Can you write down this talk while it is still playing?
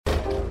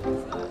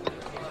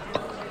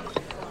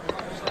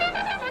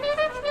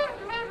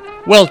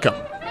Welcome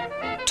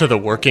to the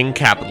Working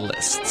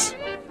Capitalists.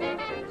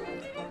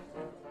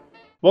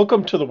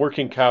 Welcome to the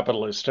Working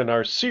Capitalist and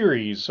our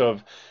series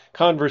of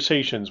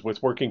conversations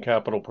with working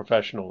capital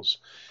professionals.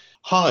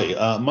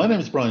 Hi, my name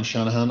is Brian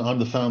Shanahan. I'm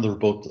the founder of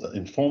both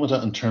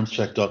Informata and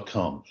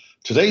TermsCheck.com.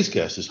 Today's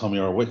guest is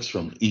Homiyar Wykes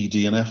from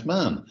ED&F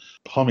Man.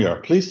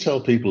 Homiyar, please tell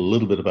people a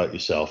little bit about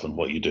yourself and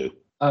what you do.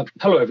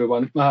 Hello,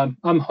 everyone. I'm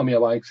Homiyar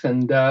Wykes,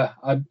 and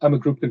I'm a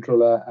group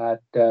controller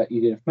at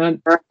ED&F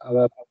Man.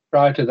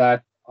 Prior to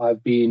that,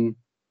 I've been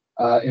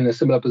in a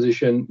similar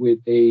position with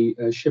a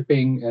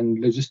shipping and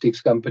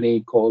logistics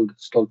company called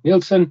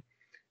Stolt-Nielsen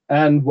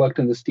and worked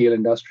in the steel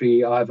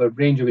industry. I have a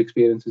range of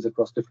experiences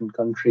across different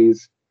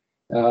countries,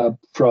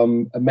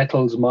 from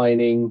metals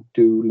mining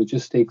to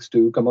logistics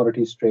to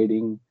commodities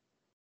trading,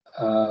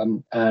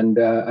 and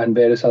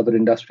various other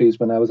industries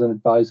when I was an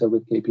advisor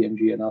with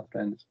KPMG and our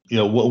friends. You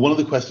know, one of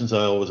the questions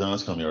I always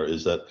ask Homiyar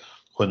is that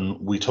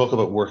when we talk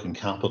about working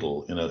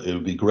capital, you know, it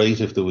would be great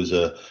if there was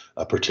a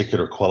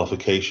particular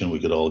qualification we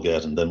could all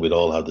get, and then we'd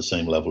all have the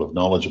same level of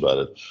knowledge about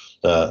it.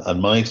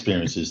 And my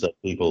experience is that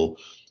people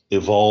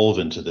evolve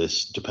into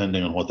this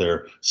depending on what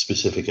their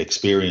specific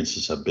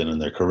experiences have been in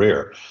their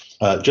career.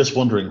 Just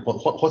wondering,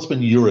 what's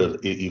been your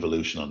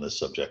evolution on this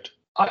subject?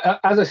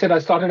 As I said, I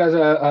started as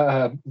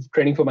a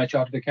training for my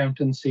chartered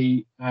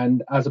accountancy,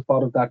 and as a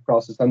part of that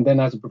process, and then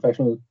as a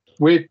professional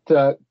with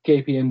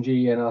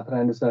KPMG and Arthur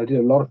Andersen, I did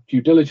a lot of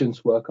due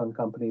diligence work on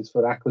companies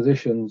for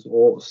acquisitions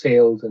or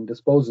sales and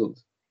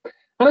disposals.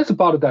 And as a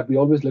part of that, we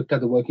always looked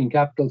at the working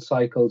capital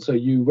cycle. So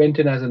you went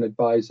in as an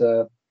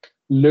advisor,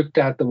 looked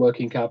at the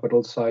working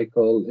capital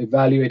cycle,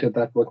 evaluated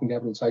that working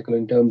capital cycle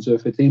in terms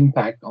of its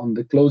impact on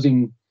the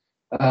closing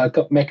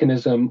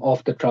mechanism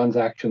of the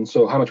transaction.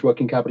 So how much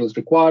working capital is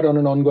required on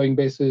an ongoing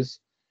basis,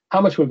 how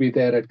much will be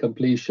there at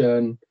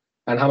completion,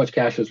 and how much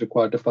cash is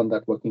required to fund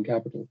that working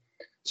capital.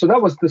 So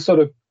that was the sort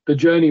of the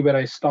journey where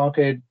I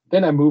started.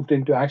 Then I moved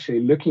into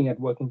actually looking at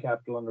working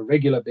capital on a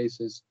regular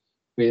basis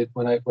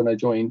when I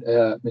joined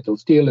Mittal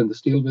Steel in the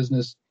steel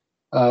business,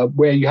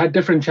 where you had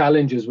different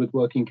challenges with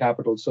working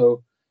capital.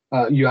 So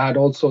you had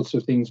all sorts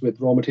of things with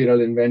raw material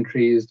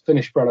inventories,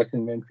 finished product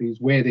inventories,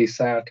 where they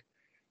sat,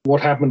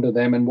 what happened to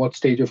them, and what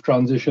stage of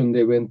transition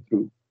they went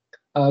through.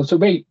 So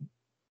very,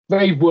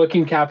 very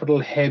working capital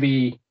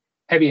heavy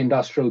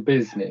industrial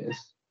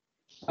business.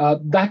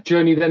 That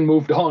journey then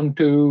moved on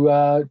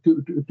to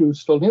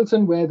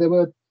Stolt-Nielsen, where there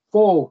were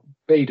 4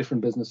 very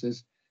different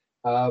businesses,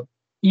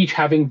 each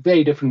having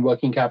very different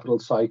working capital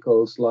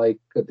cycles. Like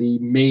the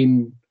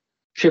main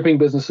shipping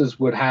businesses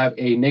would have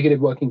a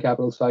negative working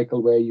capital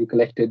cycle where you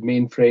collected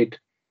main freight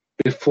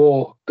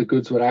before the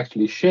goods were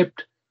actually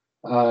shipped.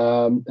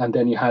 And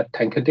then you had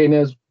tank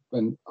containers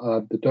and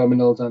the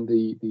terminals and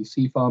the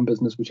sea farm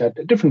business, which had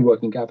a different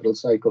working capital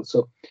cycle.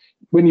 So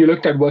when you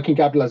looked at working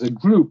capital as a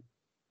group,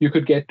 you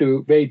could get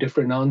to very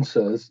different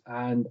answers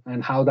and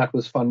how that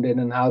was funded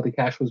and how the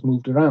cash was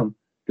moved around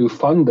to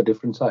fund the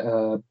different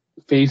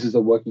phases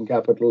of working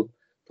capital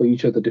for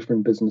each of the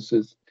different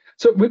businesses.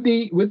 So with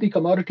the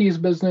commodities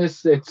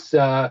business, it's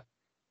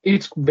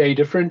very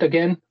different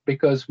again,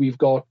 because we've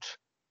got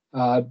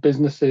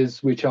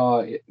businesses which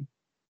are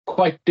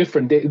quite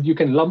different. You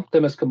can lump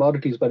them as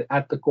commodities, but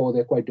at the core,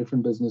 they're quite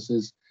different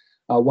businesses.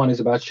 One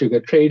is about sugar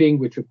trading,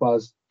 which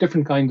requires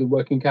different kinds of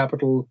working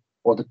capital,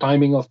 or the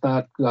timing of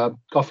that,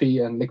 coffee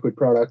and liquid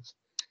products.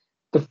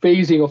 The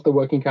phasing of the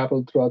working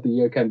capital throughout the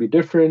year can be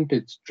different.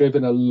 It's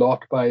driven a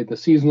lot by the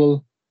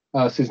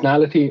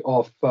seasonality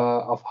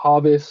of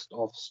harvest,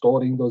 of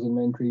storing those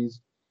inventories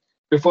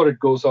before it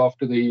goes off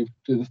to the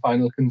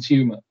final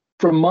consumer.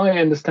 From my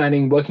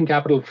understanding, working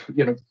capital,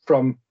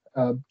 from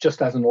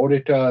just as an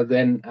auditor,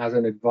 then as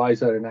an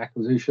advisor in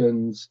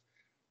acquisitions,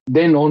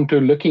 then on to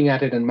looking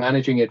at it and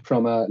managing it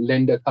from a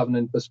lender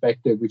covenant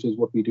perspective, which is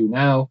what we do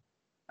now.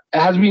 It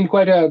has been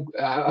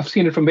I've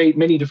seen it from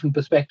many different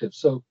perspectives.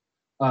 So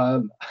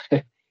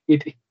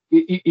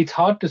it's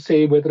hard to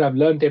say whether I've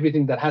learned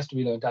everything that has to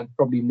be learned. I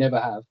probably never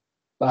have,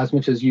 as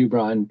much as you,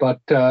 Brian.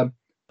 But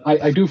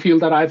I do feel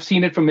that I've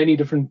seen it in many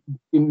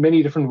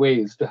different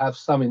ways to have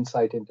some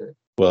insight into it.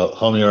 Well,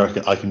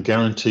 Homiyar, I can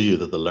guarantee you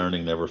that the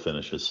learning never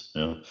finishes.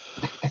 You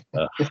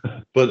know?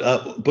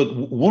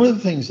 But one of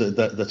the things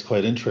that's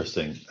quite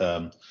interesting,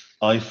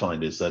 I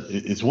find, is that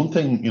it's one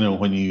thing,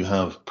 when you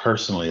have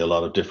personally a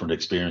lot of different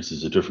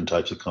experiences of different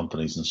types of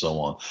companies and so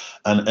on,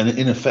 and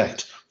in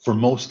effect, for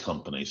most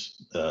companies,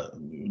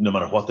 no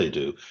matter what they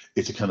do,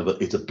 it's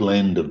a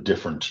blend of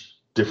different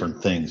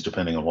things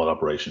depending on what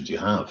operations you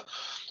have.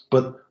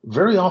 But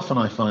very often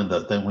I find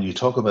that then when you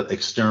talk about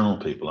external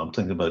people, I'm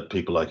thinking about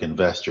people like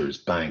investors,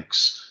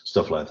 banks,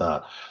 stuff like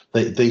that,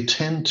 they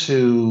tend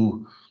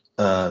to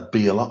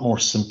be a lot more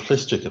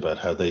simplistic about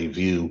how they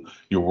view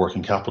your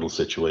working capital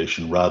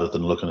situation rather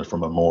than looking at it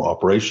from a more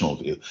operational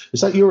view. Is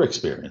that your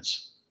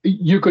experience?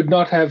 You could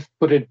not have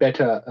put it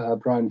better,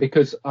 Brian,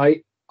 because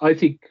I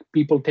think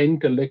people tend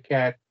to look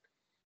at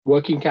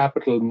working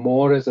capital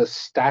more as a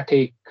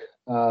static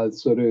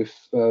is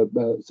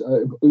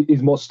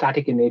more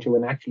static in nature,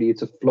 when actually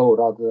it's a flow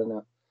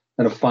rather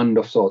than a fund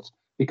of sorts.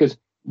 Because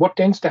what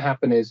tends to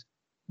happen is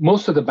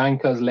most of the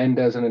bankers,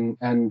 lenders, and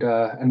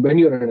when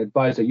you're an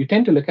advisor, you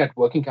tend to look at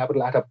working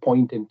capital at a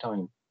point in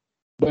time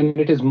when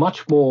it is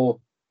much more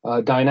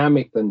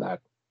dynamic than that.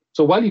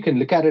 So while you can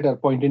look at it at a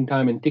point in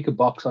time and tick a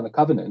box on a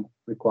covenant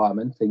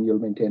requirement saying you'll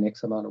maintain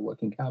X amount of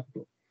working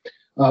capital,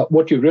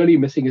 what you're really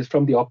missing is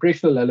from the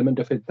operational element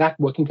of it, that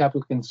working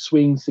capital can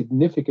swing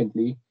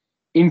significantly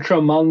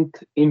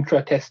intra-month,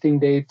 intra-testing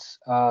dates,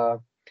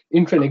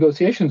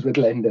 intra-negotiations with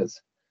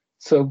lenders.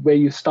 So where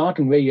you start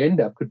and where you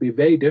end up could be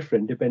very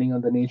different depending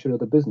on the nature of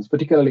the business,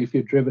 particularly if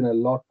you're driven a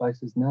lot by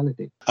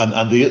seasonality.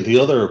 And the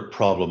other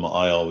problem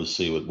I always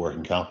see with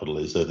working capital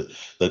is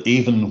that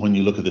even when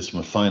you look at this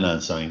from a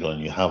finance angle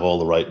and you have all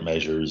the right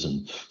measures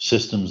and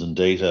systems and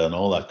data and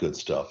all that good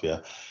stuff, yeah,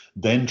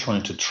 then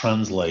trying to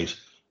translate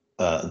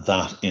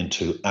that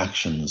into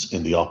actions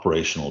in the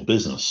operational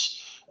business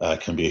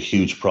can be a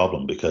huge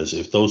problem, because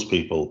if those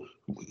people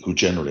who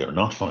generally are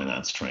not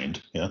finance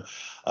trained,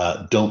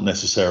 don't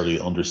necessarily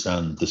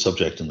understand the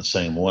subject in the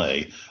same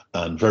way,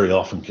 and very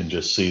often can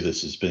just see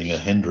this as being a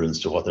hindrance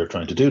to what they're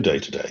trying to do day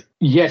to day.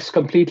 Yes,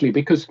 completely,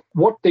 because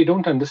what they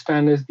don't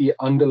understand is the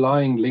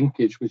underlying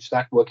linkage which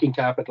that working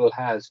capital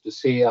has to,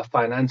 say, a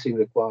financing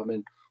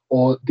requirement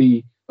or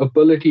the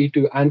ability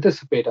to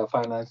anticipate our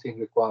financing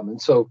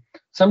requirements. So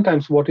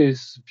sometimes what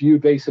is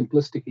viewed very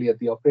simplistically at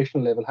the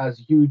operational level has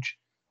huge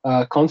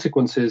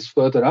consequences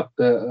further up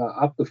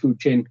the food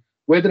chain,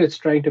 whether it's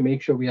trying to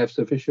make sure we have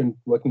sufficient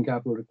working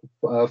capital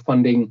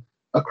funding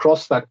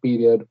across that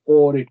period,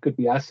 or it could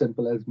be as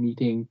simple as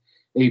meeting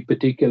a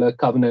particular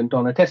covenant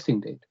on a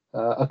testing date,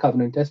 a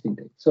covenant testing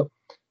date. So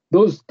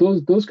those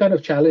kind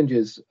of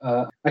challenges,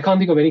 I can't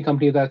think of any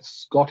company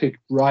that's got it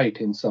right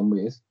in some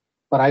ways,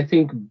 but I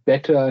think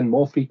better and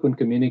more frequent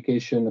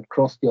communication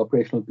across the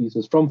operational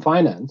pieces from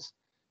finance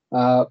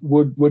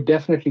would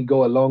definitely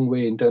go a long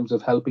way in terms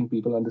of helping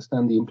people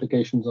understand the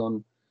implications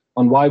on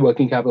why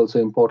working capital is so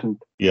important.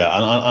 Yeah,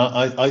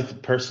 and I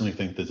personally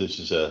think that this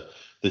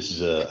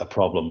is a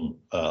problem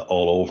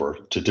all over,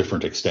 to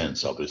different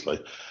extents, obviously.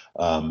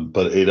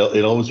 But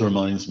it always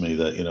reminds me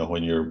that,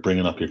 when you're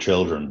bringing up your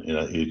children,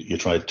 you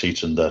try to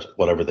teach them that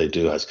whatever they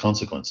do has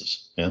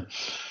consequences. Yeah.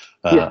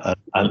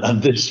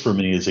 And this for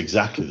me is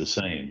exactly the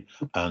same.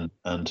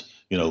 And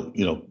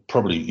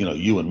probably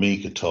you and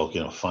me could talk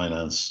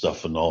finance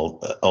stuff and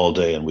all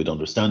day, and we'd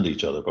understand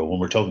each other. But when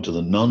we're talking to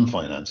the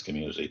non-finance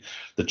community,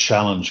 the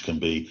challenge can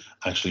be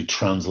actually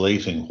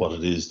translating what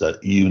it is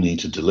that you need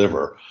to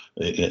deliver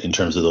in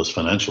terms of those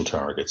financial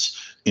targets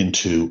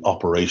into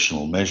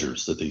operational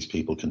measures that these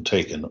people can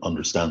take and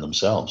understand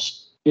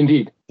themselves.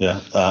 Indeed.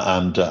 Yeah,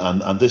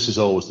 and this is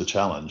always the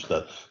challenge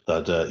that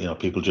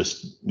people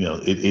just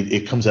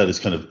it comes out as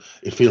kind of,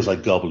 it feels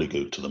like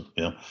gobbledygook to them,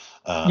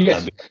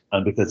 Yes.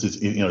 and because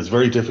it's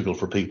very difficult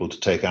for people to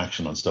take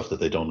action on stuff that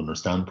they don't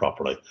understand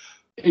properly.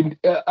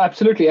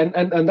 Absolutely,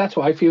 and that's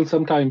why I feel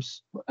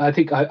sometimes I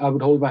think I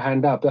would hold my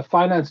hand up. The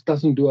finance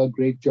doesn't do a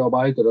great job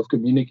either of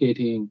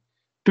communicating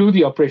to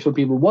the operational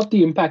people what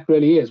the impact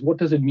really is. What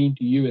does it mean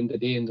to you in the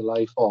day in the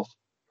life of,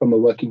 from a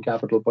working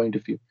capital point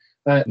of view?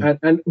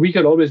 And we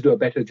could always do a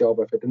better job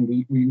of it, and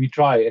we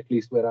try, at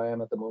least where I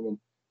am at the moment.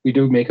 We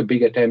do make a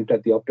big attempt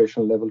at the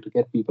operational level to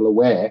get people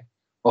aware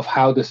of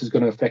how this is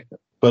going to affect them.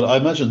 But I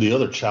imagine the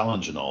other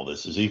challenge in all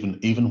this is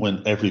even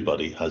when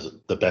everybody has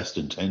the best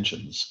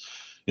intentions,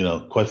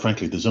 quite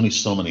frankly, there's only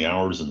so many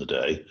hours in the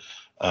day.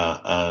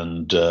 I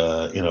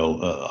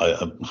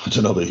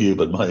don't know about you,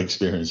 but my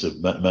experience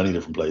of many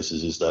different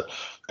places is that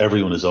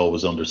everyone is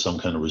always under some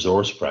kind of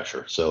resource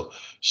pressure. So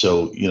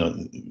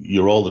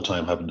you're all the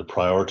time having to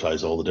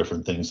prioritize all the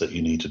different things that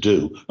you need to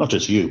do, not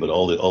just you, but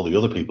all the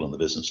other people in the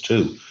business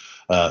too.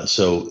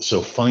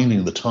 So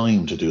finding the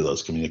time to do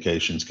those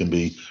communications can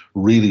be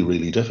really,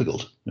 really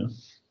difficult. Yeah?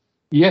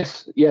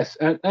 Yes,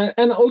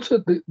 and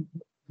also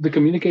the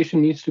communication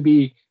needs to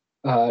be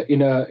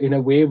in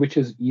a way which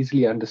is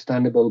easily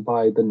understandable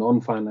by the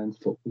non-finance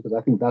folk, because I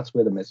think that's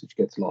where the message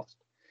gets lost.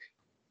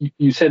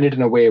 You send it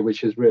in a way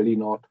which is really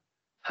not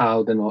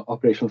how the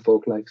operational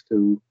folk likes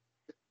to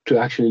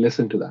actually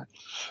listen to that.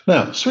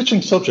 Now,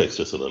 switching subjects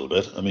just a little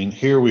bit. I mean,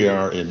 here we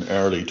are in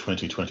early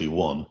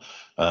 2021,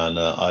 and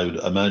I would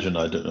imagine,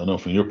 I don't know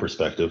from your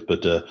perspective,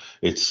 but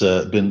it's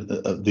been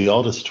the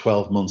oddest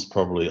 12 months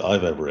probably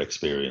I've ever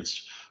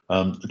experienced.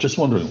 Just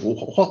wondering,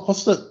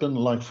 what's that been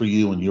like for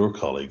you and your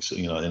colleagues,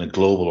 in a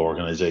global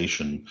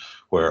organization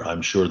where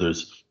I'm sure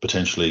there's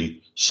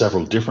potentially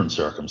several different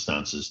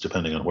circumstances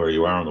depending on where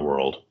you are in the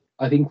world?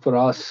 I think for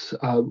us,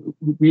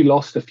 we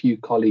lost a few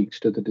colleagues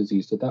to the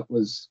disease, so that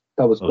was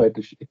quite.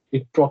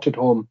 It brought it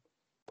home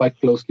quite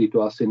closely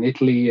to us in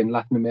Italy, in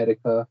Latin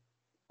America,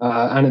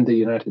 and in the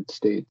United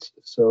States.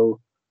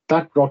 So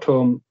that brought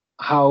home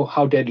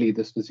how deadly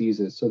this disease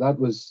is. So that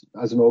was,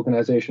 as an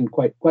organization,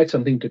 quite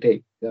something to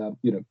take.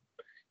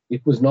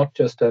 It was not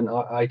just an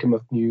item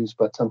of news,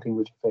 but something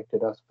which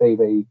affected us very,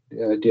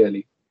 very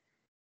dearly.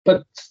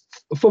 But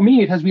for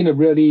me, it has been a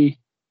really,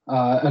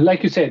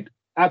 like you said,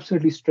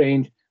 absolutely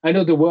strange. I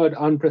know the word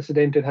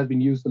unprecedented has been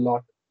used a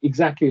lot,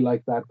 exactly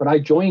like that. But I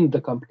joined the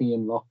company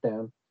in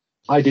lockdown.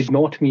 I did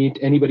not meet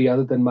anybody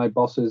other than my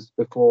bosses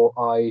before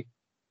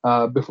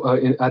at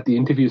the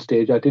interview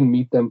stage. I didn't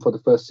meet them for the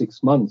first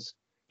 6 months.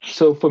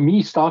 So for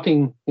me,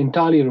 starting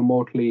entirely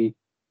remotely,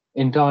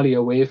 entirely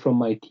away from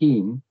my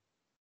team,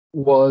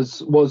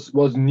 was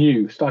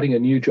new. Starting a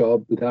new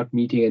job without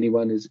meeting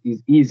anyone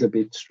is a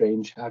bit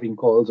strange. Having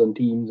calls on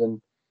Teams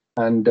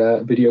and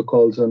video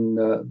calls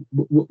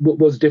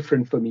was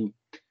different for me.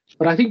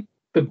 But I think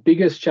the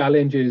biggest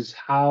challenge is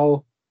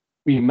how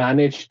we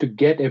managed to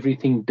get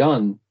everything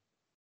done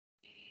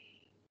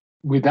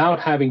without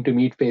having to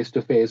meet face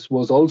to face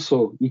was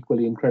also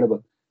equally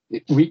incredible.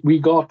 We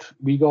got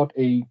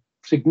a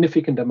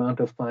significant amount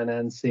of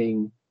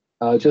financing,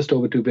 just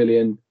over 2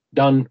 billion,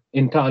 done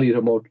entirely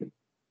remotely,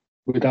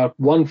 without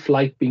one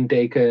flight being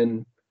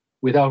taken,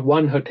 without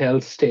one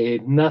hotel stay,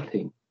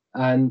 nothing.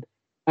 And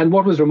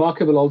what was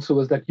remarkable also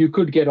was that you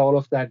could get all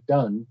of that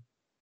done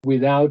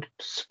without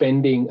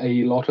spending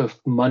a lot of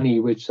money,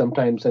 which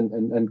sometimes,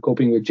 and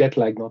coping with jet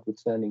lag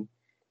notwithstanding,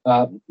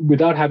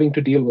 without having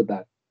to deal with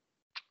that.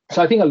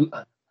 So I think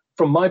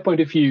from my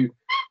point of view,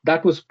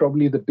 that was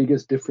probably the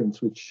biggest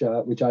difference, which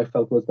I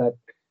felt was that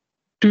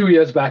 2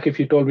 years back, if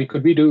you told me,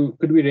 could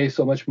we raise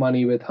so much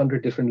money with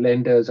 100 different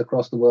lenders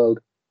across the world,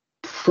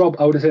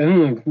 I would have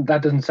said,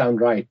 that doesn't sound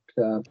right.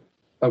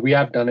 But we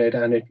have done it,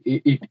 and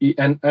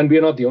and we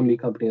are not the only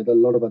company. There are a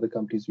lot of other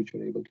companies which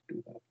were able to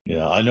do that.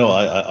 Yeah, I know.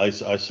 I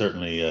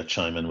certainly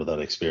chime in with that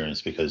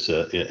experience because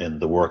in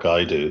the work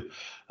I do,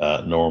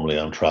 normally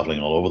I'm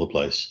traveling all over the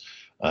place,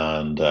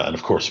 and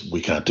of course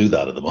we can't do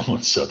that at the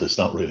moment, so there's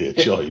not really a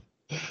choice.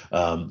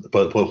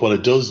 But what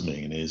it does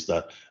mean is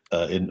that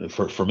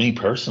for me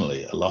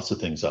personally, lots of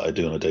things that I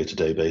do on a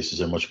day-to-day basis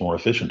are much more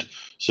efficient.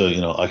 So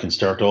I can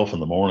start off in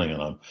the morning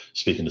and I'm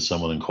speaking to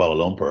someone in Kuala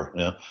Lumpur,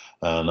 yeah,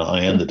 and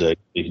I end the day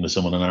speaking to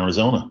someone in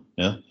Arizona,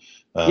 yeah,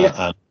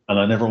 and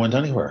I never went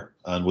anywhere,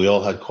 and we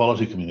all had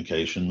quality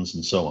communications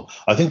and so on.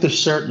 I think there's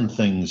certain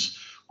things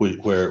where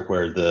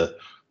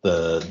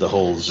the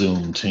whole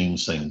Zoom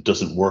Teams thing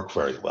doesn't work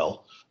very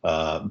well,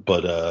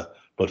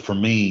 but for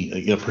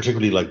me,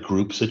 particularly like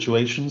group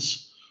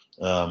situations,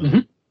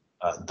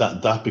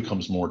 that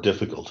becomes more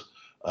difficult.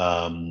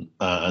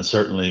 And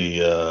certainly,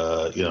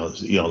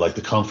 like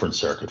the conference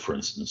circuit, for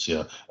instance,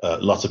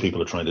 lots of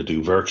people are trying to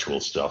do virtual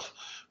stuff,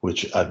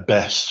 which at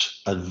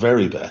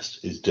very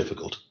best, is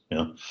difficult.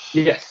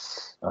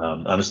 Yes.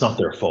 And it's not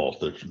their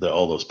fault.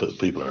 All those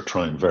people are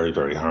trying very,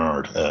 very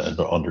hard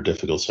under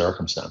difficult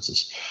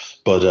circumstances.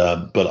 But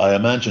I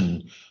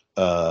imagine,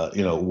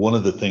 one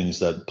of the things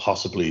that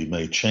possibly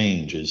may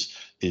change is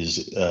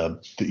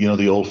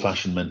the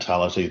old-fashioned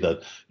mentality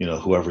that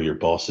whoever your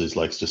boss is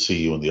likes to see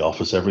you in the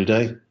office every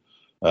day.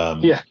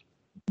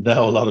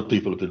 Now a lot of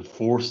people have been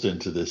forced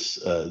into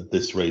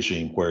this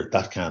regime where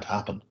that can't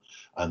happen,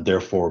 and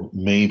therefore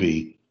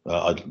maybe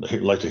I'd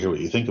like to hear what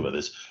you think about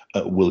this.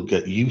 We'll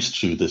get used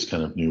to this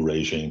kind of new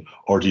regime,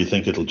 or do you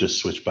think it'll just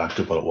switch back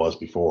to what it was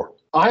before?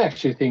 I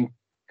actually think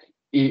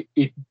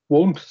it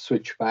won't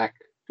switch back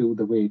to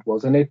the way it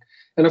was, and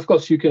of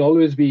course you can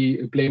always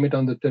blame it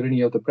on the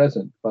tyranny of the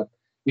present. But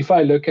if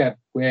I look at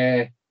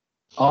where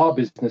our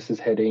business is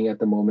heading at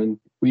the moment,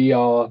 we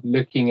are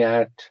looking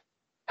at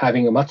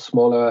having a much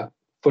smaller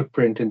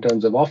footprint in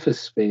terms of office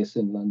space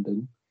in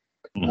London.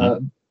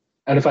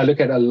 And if I look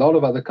at a lot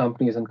of other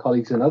companies and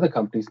colleagues in other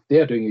companies, they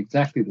are doing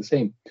exactly the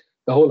same.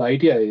 The whole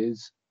idea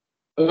is,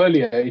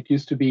 earlier it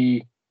used to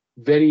be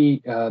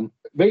very,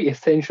 very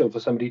essential for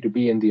somebody to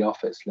be in the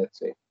office, let's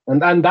say,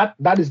 and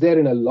that is there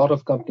in a lot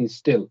of companies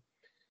still.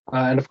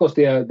 And of course,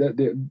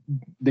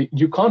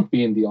 you can't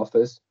be in the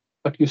office,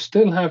 but you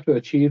still have to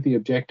achieve the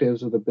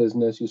objectives of the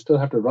business. You still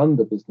have to run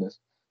the business.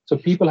 So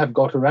people have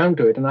got around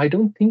to it, and I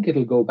don't think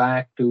it'll go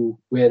back to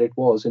where it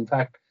was. In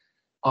fact,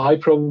 I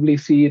probably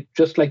see it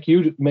just like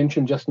you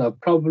mentioned just now,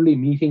 probably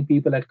meeting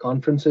people at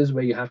conferences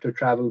where you have to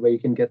travel, where you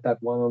can get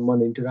that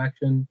one-on-one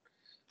interaction.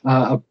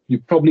 You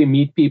probably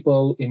meet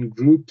people in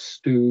groups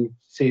to,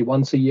 say,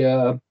 once a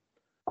year.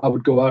 I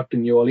would go out to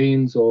New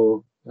Orleans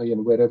or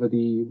wherever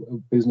the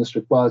business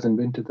requires in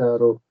Winterthur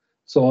or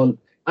so on.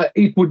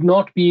 It would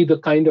not be the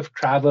kind of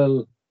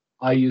travel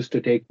I used to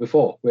take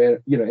before,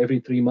 where every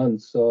 3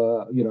 months,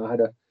 I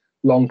had a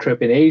long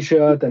trip in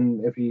Asia.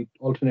 Then every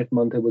alternate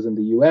month I was in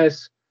the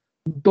US.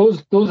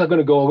 Those are going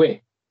to go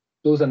away.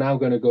 Those are now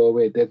going to go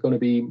away. They're going to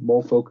be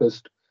more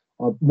focused.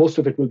 Most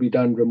of it will be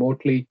done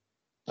remotely,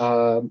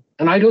 and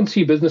I don't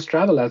see business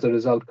travel as a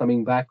result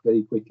coming back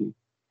very quickly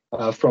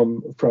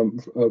from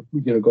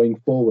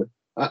going forward.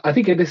 I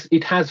think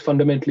it has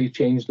fundamentally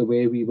changed the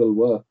way we will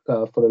work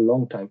for a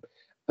long time.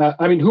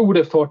 Who would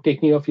have thought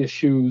taking off your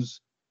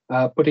shoes,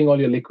 putting all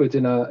your liquids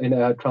in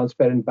a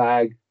transparent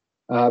bag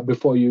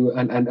before you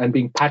and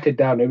being patted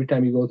down every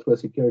time you go through a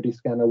security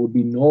scanner would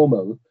be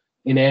normal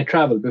in air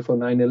travel before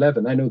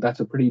 9/11. I know that's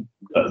a pretty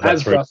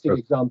drastic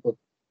example.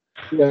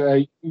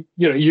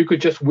 You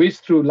could just whiz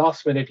through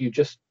last minute. You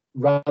just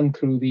run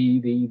through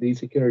the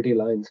security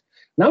lines.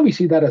 Now we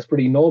see that as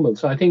pretty normal.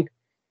 So I think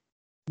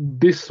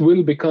this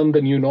will become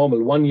the new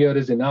normal. 1 year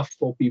is enough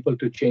for people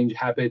to change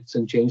habits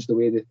and change the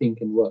way they think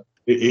and work.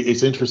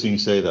 It's interesting you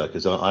say that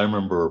because I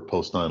remember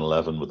post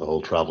 9/11 with the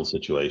whole travel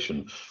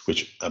situation,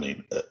 which I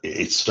mean,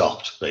 it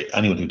stopped.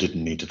 Anyone who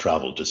didn't need to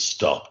travel just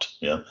stopped.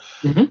 Yeah,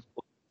 Hmm.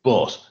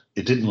 but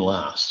it didn't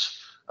last.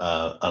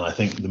 And I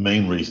think the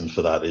main reason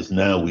for that is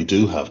now we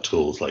do have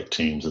tools like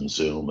Teams and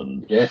Zoom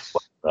and Yes.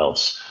 what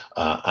else,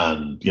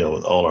 and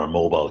all our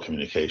mobile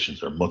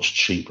communications are much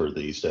cheaper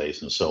these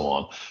days, and so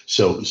on.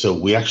 So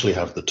we actually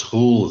have the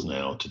tools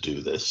now to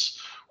do this.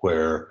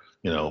 Where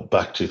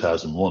back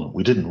 2001,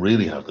 we didn't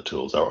really have the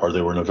tools, or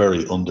they were in a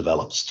very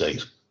undeveloped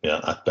state, yeah,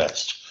 at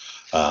best.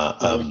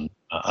 And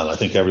I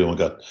think everyone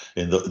got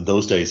in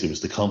those days. It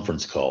was the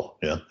conference call,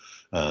 yeah,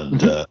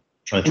 and Hmm.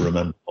 trying to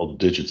remember all the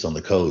digits on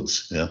the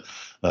codes, yeah,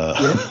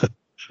 Yes.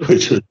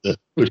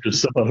 which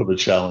was somewhat of a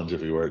challenge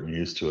if you weren't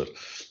used to it.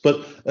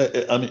 But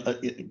I mean,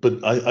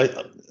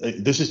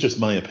 this is just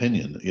my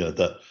opinion,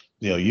 that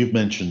you've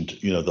mentioned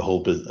the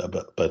whole bit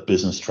about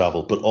business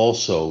travel, but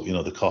also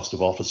the cost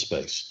of office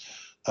space.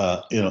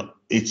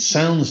 It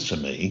sounds to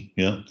me,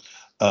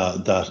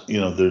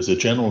 that there's a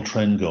general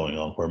trend going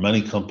on where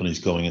many companies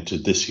going into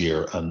this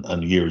year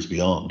and years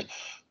beyond,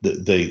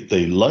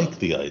 they like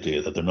the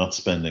idea that they're not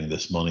spending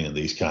this money in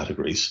these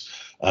categories,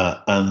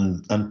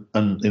 and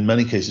in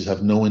many cases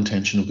have no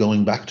intention of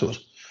going back to it.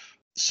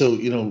 So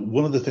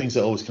one of the things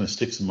that always kind of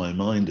sticks in my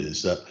mind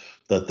is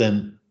that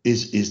then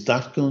is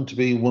that going to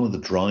be one of the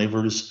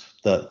drivers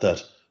that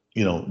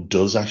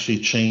does actually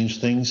change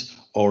things,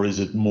 or is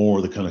it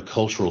more the kind of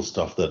cultural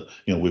stuff that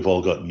we've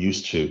all gotten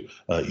used to,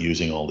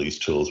 using all these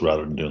tools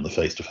rather than doing the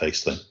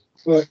face-to-face thing?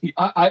 Well,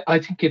 I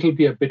think it'll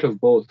be a bit of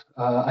both.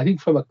 I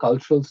think from a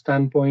cultural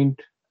standpoint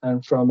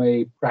and from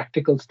a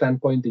practical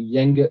standpoint,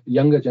 the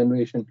younger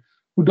generation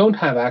who don't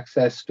have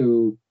access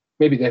to,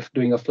 maybe they're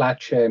doing a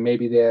flat share,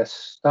 maybe they're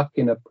stuck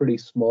in a pretty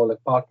small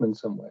apartment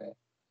somewhere,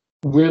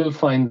 will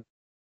find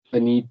the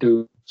need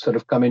to sort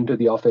of come into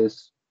the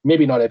office,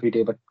 maybe not every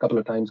day, but a couple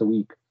of times a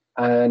week.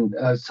 And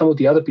some of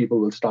the other people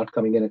will start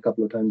coming in a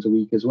couple of times a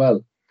week as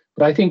well.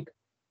 But I think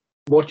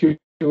what you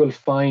will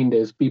find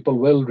is people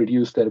will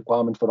reduce their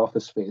requirement for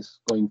office space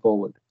going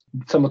forward.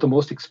 Some of the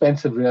most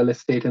expensive real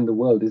estate in the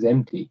world is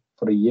empty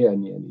for a year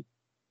nearly.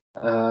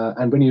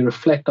 And when you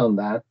reflect on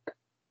that,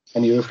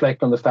 and you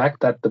reflect on the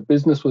fact that the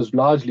business was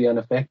largely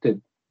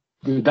unaffected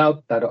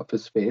without that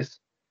office space,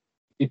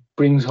 it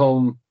brings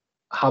home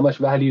how much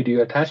value do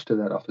you attach to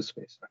that office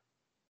space?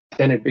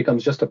 Then it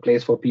becomes just a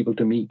place for people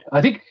to meet. I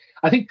think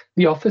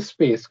the office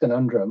space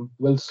conundrum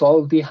will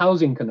solve the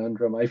housing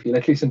conundrum. I feel,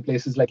 at least in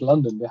places like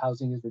London, where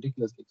housing is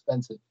ridiculously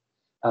expensive.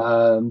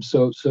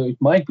 So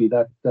it might be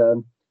that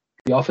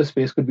the office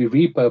space could be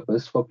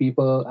repurposed for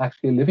people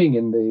actually living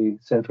in the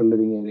central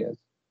living areas.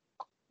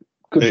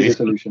 Could be a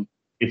solution.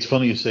 It's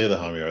funny you say that,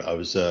 Homiyar.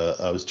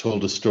 I was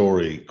told a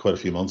story quite a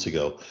few months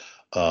ago,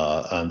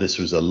 and this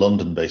was a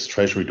London-based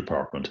Treasury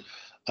Department,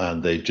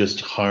 and they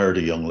just hired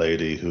a young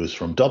lady who was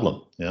from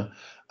Dublin, yeah,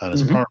 and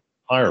as part of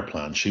the hire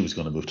plan, she was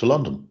going to move to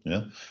London,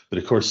 yeah, but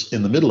of course,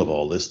 in the middle of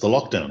all this, the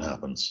lockdown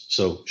happens,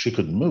 so she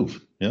couldn't move,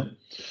 yeah,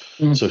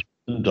 so she's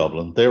in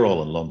Dublin, they're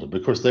all in London, but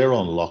of course they're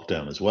on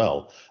lockdown as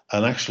well,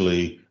 and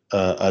actually.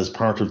 As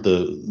part of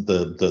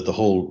the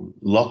whole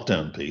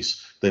lockdown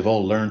piece, they've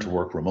all learned to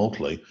work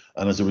remotely,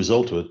 and as a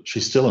result of it,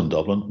 she's still in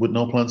Dublin with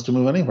no plans to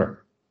move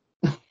anywhere.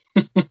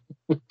 So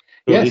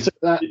Yes,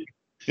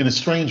 in a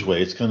strange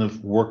way, it's kind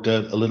of worked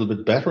out a little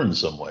bit better in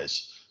some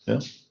ways. Yeah.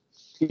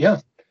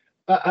 Yeah.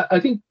 I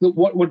think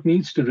what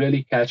needs to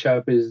really catch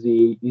up is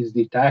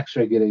the tax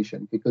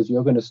regulation, because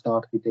you're going to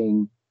start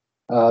hitting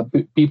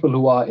people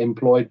who are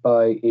employed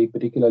by a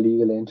particular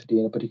legal entity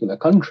in a particular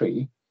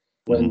country.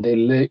 When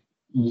they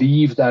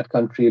leave that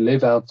country,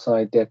 live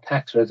outside, their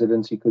tax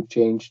residency could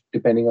change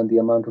depending on the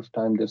amount of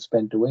time they've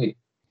spent away.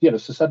 So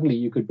suddenly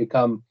you could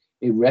become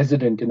a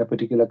resident in a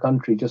particular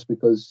country just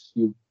because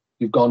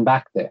you've gone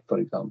back there, for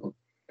example.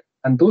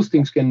 And those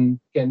things can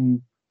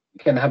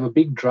have a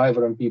big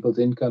driver on people's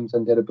incomes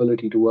and their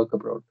ability to work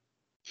abroad.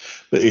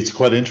 But it's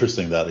quite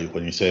interesting that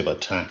when you say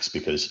about tax,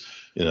 because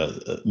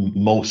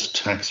most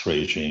tax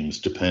regimes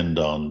depend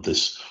on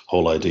this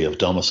whole idea of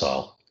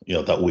domicile.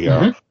 That we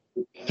are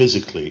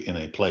physically in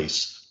a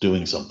place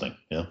doing something.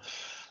 Yeah.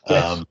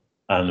 Yes.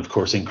 And of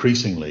course,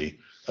 increasingly,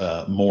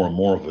 more and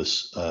more of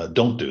us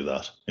don't do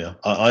that. Yeah.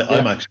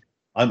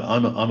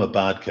 I'm a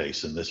bad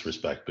case in this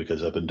respect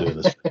because I've been doing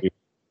this for years.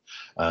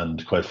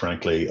 And quite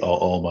frankly,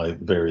 all my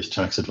various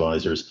tax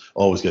advisors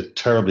always get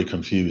terribly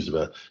confused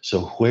about,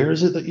 so where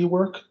is it that you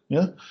work?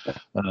 Yeah.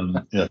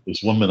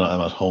 There's 1 minute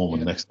I'm at home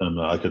and next time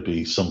I could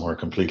be somewhere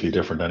completely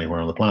different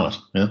anywhere on the planet.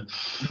 Yeah.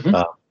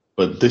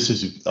 But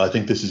I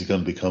think this is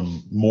going to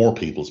become more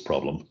people's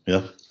problem.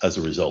 Yeah. As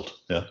a result.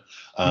 Yeah.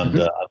 And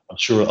I'm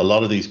sure a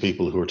lot of these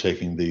people who are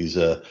taking these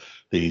what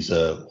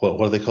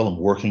do they call them?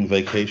 Working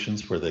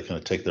vacations, where they kind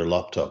of take their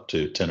laptop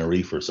to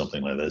Tenerife or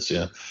something like this.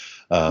 Yeah.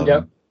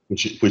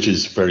 which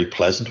is very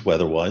pleasant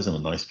weather-wise and a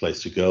nice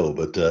place to go.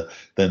 But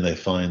then they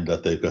find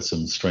that they've got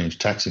some strange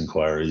tax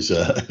inquiries,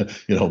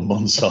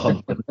 months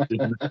on.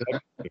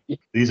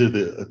 These are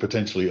the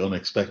potentially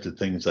unexpected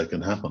things that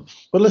can happen.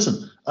 But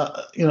listen,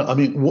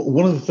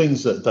 one of the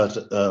things we've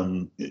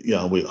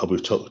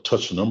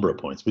touched a number of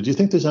points. But do you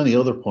think there's any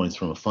other points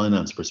from a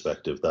finance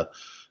perspective that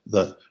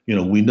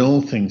we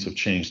know things have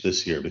changed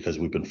this year because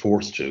we've been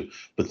forced to,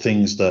 but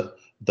things that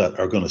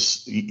are going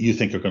to, you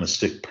think, are going to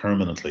stick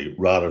permanently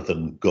rather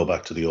than go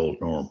back to the old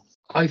norm?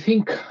 I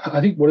think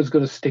what is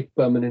going to stick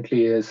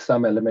permanently is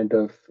some element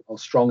of, or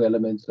strong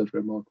elements of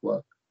remote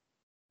work.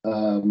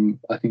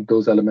 I think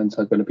those elements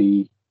are going to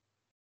be,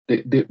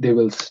 they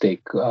will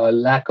stick.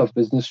 Lack of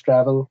business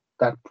travel,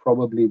 that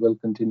probably will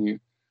continue.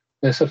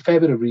 There's a fair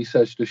bit of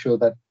research to show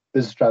that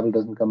business travel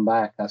doesn't come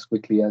back as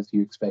quickly as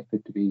you expect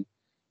it to be.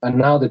 And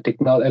now the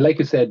technology, like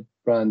you said,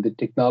 Brian, the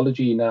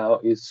technology now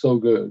is so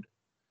good.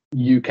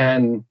 You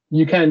can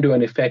do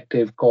an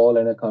effective call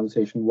and a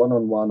conversation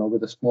one-on-one or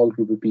with a small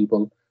group of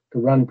people to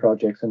run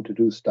projects and to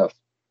do stuff.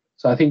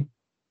 So I think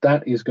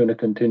that is going to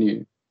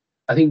continue.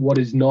 I think what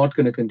is not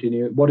going to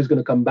continue, what is going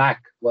to come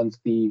back once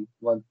the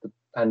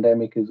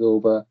pandemic is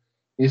over,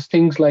 is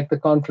things like the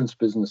conference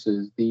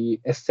businesses, the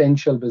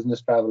essential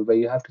business travel where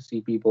you have to see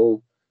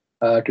people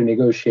to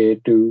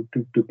negotiate, to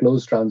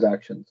close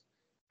transactions.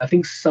 I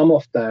think some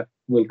of that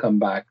will come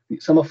back.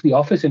 Some of the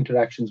office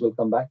interactions will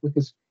come back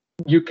because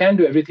you can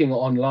do everything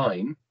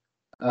online,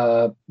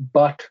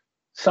 but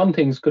some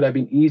things could have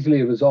been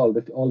easily resolved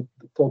if all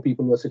 4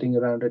 people were sitting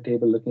around a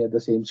table looking at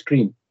the same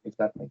screen, if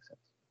that makes sense.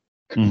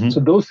 Mm-hmm. So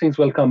those things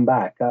will come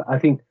back. I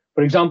think,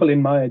 for example,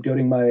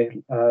 during my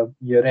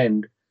year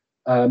end,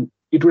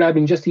 it would have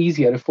been just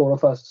easier if 4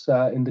 of us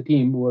in the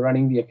team who were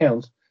running the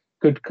accounts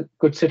could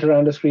sit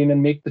around a screen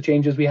and make the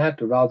changes we had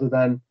to, rather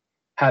than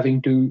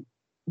having to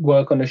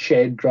work on a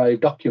shared drive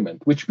document,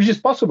 which is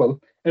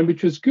possible and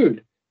which was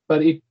good,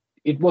 but it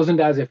wasn't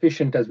as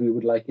efficient as we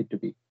would like it to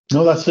be.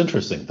 No, that's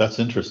interesting.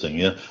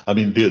 Yeah. I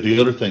mean, the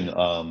other thing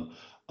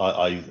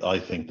I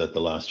think that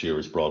the last year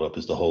has brought up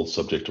is the whole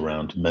subject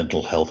around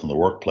mental health in the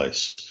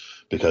workplace,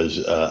 because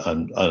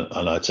and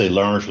I'd say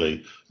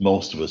largely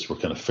most of us were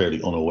kind of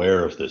fairly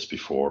unaware of this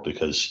before,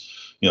 because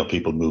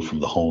people move from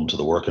the home to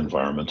the work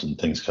environment and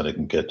things kind of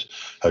can get,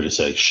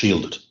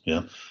 shielded.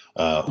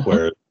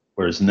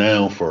 Whereas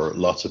now for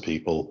lots of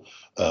people,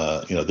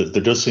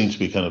 there does seem to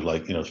be kind of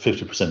like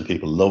 50% of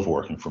people love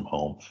working from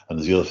home, and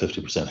there's the other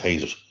 50%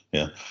 hate it.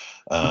 Yeah.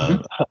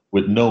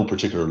 With no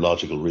particular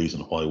logical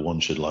reason why one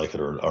should like it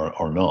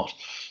or not.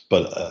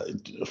 But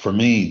for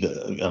me,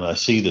 and I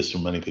see this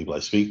from many people I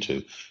speak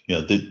to,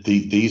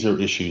 these are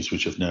issues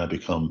which have now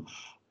become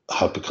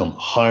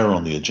higher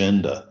on the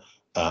agenda,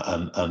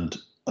 and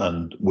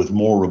with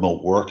more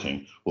remote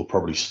working will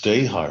probably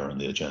stay higher on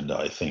the agenda,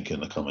 I think, in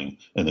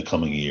the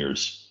coming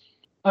years.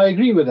 I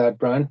agree with that,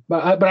 Brian.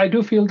 But I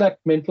do feel that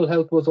mental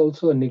health was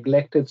also a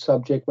neglected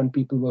subject when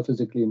people were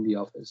physically in the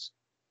office.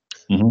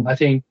 Mm-hmm. I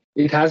think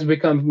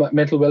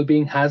mental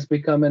well-being has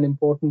become an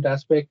important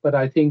aspect, but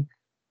I think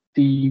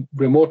the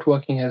remote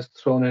working has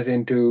thrown it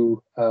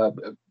into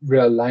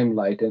real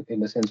limelight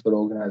in a sense for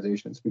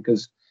organizations,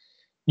 because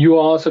you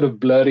are sort of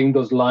blurring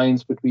those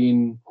lines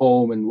between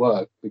home and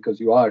work, because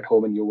you are at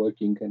home and you're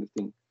working, kind of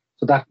thing.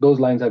 So that those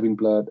lines have been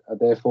blurred.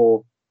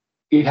 Therefore,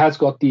 it has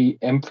got the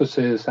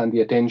emphasis and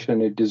the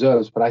attention it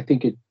deserves, but I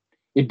think it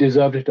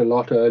deserved it a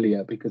lot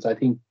earlier, because I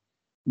think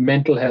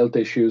mental health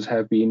issues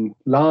have been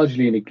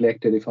largely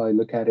neglected if I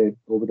look at it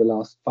over the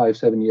last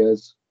 5-7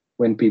 years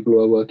when people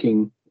were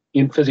working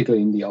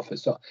physically in the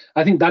office. So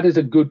I think that is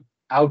a good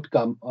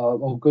outcome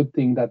or good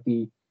thing that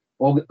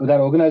that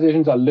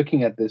organizations are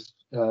looking at this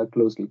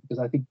closely, because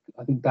I think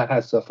that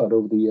has suffered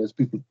over the years.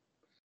 People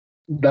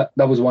that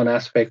was one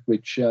aspect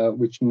which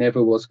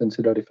never was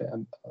considered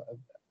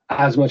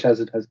as much as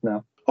it has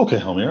now. Okay,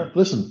 Homiyar,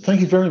 listen, thank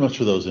you very much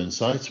for those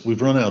insights.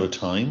 We've run out of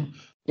time.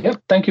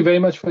 Yep, thank you very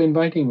much for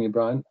inviting me,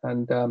 Brian,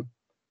 and it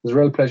was a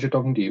real pleasure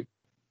talking to you.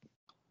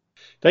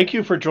 Thank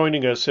you for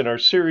joining us in our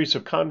series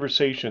of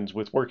conversations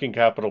with working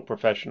capital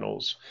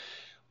professionals.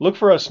 Look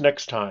for us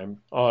next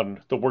time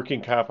on The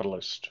Working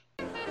Capitalist.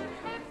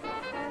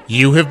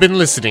 You have been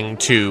listening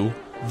to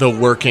The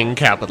Working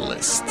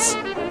Capitalists.